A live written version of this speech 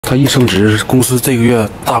他一升职，公司这个月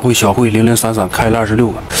大会小会零零散散开了26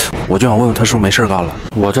个，我就想问问他是不是没事干了。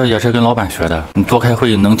我这也是跟老板学的，你多开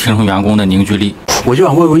会能提升员工的凝聚力。我就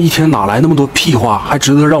想问问，一天哪来那么多屁话，还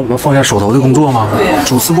值得让我们放下手头的工作吗？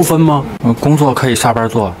主次不分吗？工作可以下班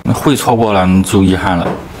做，会错过了你就遗憾了。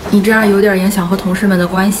你这样有点影响和同事们的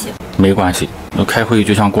关系。没关系，开会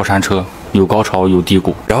就像过山车，有高潮有低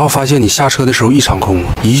谷。然后发现你下车的时候一场空，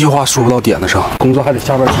一句话说不到点子上，工作还得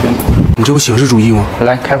下班时间。你这不形式主义吗？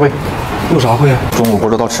来开会，有啥会啊？中午不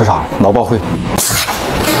知道吃啥，劳报会。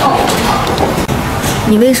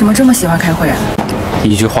你为什么这么喜欢开会啊？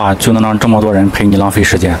一句话就能让这么多人陪你浪费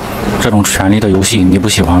时间，这种权力的游戏你不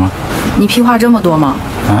喜欢吗？你屁话这么多吗？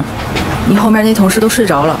啊？你后面那同事都睡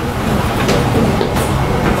着了。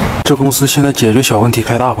这公司现在解决小问题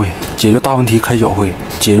开大会，解决大问题开小会，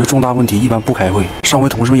解决重大问题一般不开会。上回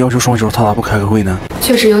同事们要求双休，他咋不开个会呢？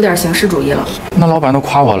确实有点形式主义了。那老板都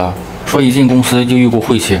夸我了，说一进公司就一股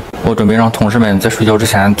晦气。我准备让同事们在睡觉之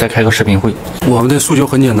前再开个视频会。我们的诉求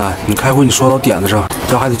很简单，你开会你说到点子上，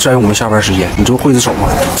这还得占用我们下班时间，你这不刽子手吗？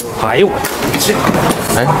哎呦我这，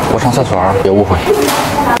哎，我上厕所啊，别误会。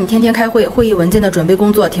你天天开会，会议文件的准备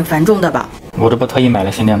工作挺繁重的吧？我这不特意买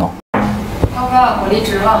了新电脑。涛哥，我离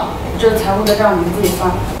职了，这财务的账你们自己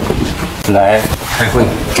算。来开会。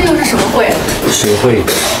这又是什么会？谁会？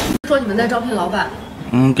说你们在招聘老板。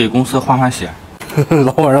给公司换换血。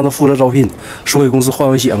老板让他负责招聘，说给公司换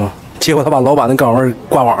换血嘛，结果他把老板的岗位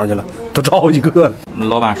挂网上去了，都招好几个了。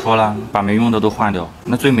老板说了，把没用的都换掉，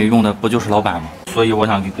那最没用的不就是老板吗？所以我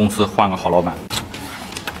想给公司换个好老板。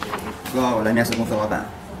哥，我来面试公司老板。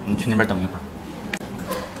你去那边等一会儿。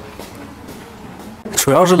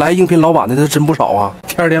主要是来应聘老板的他真不少啊！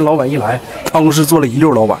第二天老板一来，办公室坐了一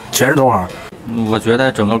溜老板，全是同行。我觉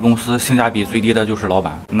得整个公司性价比最低的就是老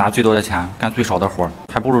板，拿最多的钱，干最少的活，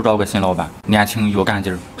还不如招个新老板，年轻有干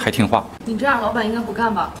劲儿，还听话。你这样老板应该不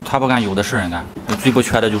干吧？他不干，有的是人干，最不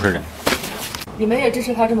缺的就是人。你们也支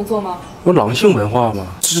持他这么做吗？不狼性文化吗？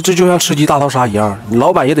这就像吃鸡大逃杀一样，你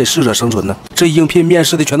老板也得适者生存呢。这应聘面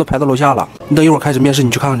试的全都排到楼下了，你等一会儿开始面试，你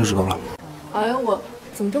去看看就知道了。哎呀，我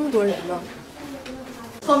怎么这么多人呢？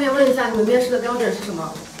方便问一下你们面试的标准是什么？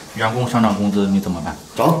员工上涨工资你怎么办？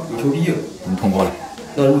涨，有求必应。你通过了。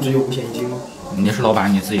那入职有五险一金吗？你是老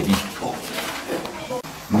板，你自己定。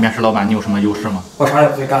面试老板你有什么优势吗？我啥也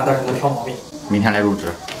不会干，但是能挑毛病。明天来入职。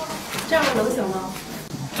这样能行吗？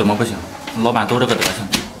怎么不行？老板都这个德行。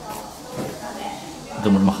你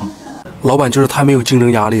怎么这么横？老板就是太没有竞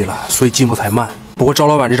争压力了，所以进步才慢。不过赵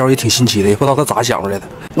老板这招也挺新奇的，也不知道他咋想出来的。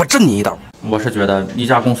我震你一刀！我是觉得一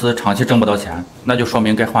家公司长期挣不到钱，那就说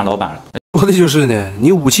明该换老板了。说的就是呢，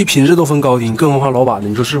你武器品质都分高低，你更何况老板呢？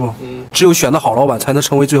你说是不？只有选的好老板，才能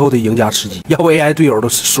成为最后的赢家吃鸡。要不 AI 队友都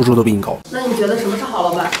输出都比你高。那你觉得什么是好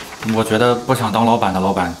老板？我觉得不想当老板的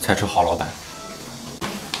老板才是好老板。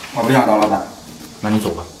我不想当老板。那你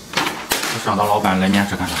走吧。不想当老板来面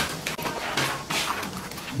试干啥？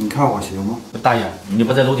你看我行吗？大爷，你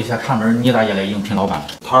不在楼底下看门，你咋也来应聘老板了？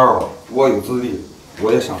涛儿，我有资历，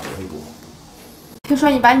我也想走一步。听说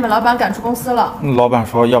你把你们老板赶出公司了。老板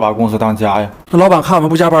说要把公司当家呀。那老板看俺们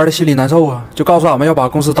不加班的心里难受啊，就告诉俺们要把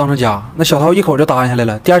公司当成家。那小涛一口就答应下来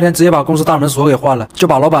了，第二天直接把公司大门锁给换了，就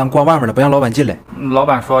把老板关外面了，不让老板进来。老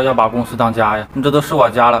板说要把公司当家呀，这都是我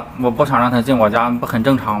家了，我不想让他进我家，不很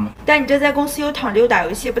正常吗？但你这在公司又躺着又打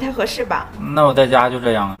游戏，不太合适吧？那我在家就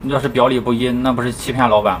这样，要是表里不一，那不是欺骗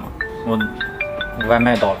老板吗？我外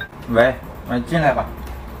卖到了，喂，进来吧，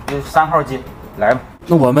就3号机，来吧。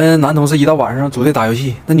那我们男同事一到晚上组队打游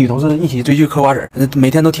戏，那女同事一起追剧嗑瓜子，每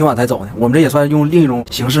天都挺晚才走呢。我们这也算用另一种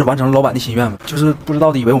形式完成了老板的心愿吧，就是不知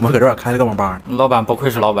道的以为我们搁这儿开了个网吧。老板不愧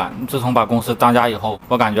是老板，自从把公司当家以后，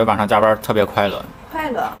我感觉晚上加班特别快乐。快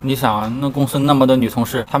乐？你想，那公司那么多女同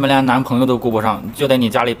事，她们连男朋友都顾不上，就在你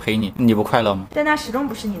家里陪你，你不快乐吗？但那始终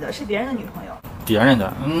不是你的，是别人的女朋友。别人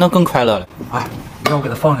的那更快乐了。哎，你让我给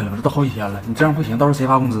他放下来了，这都好几天了，你这样不行，到时候谁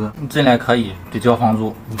发工资？进来可以，得交房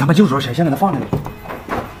租。你他妈就说谁先给他放下来。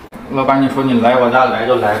老板，你说你来我家来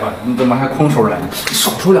就来吧，你怎么还空手来？少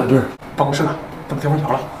说2句。办公室呢？等电话条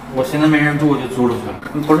了。我寻思没人住就租出去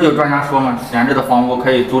了。不是有专家说吗？闲置的房屋可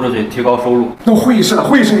以租出去提高收入。那会议室呢？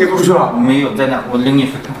会议室也租出去了？没有，在那儿，我领你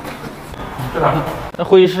去看。这哪？那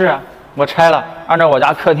会议室啊，我拆了，按照我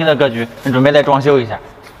家客厅的格局，准备再装修一下。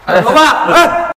哎，老板，哎。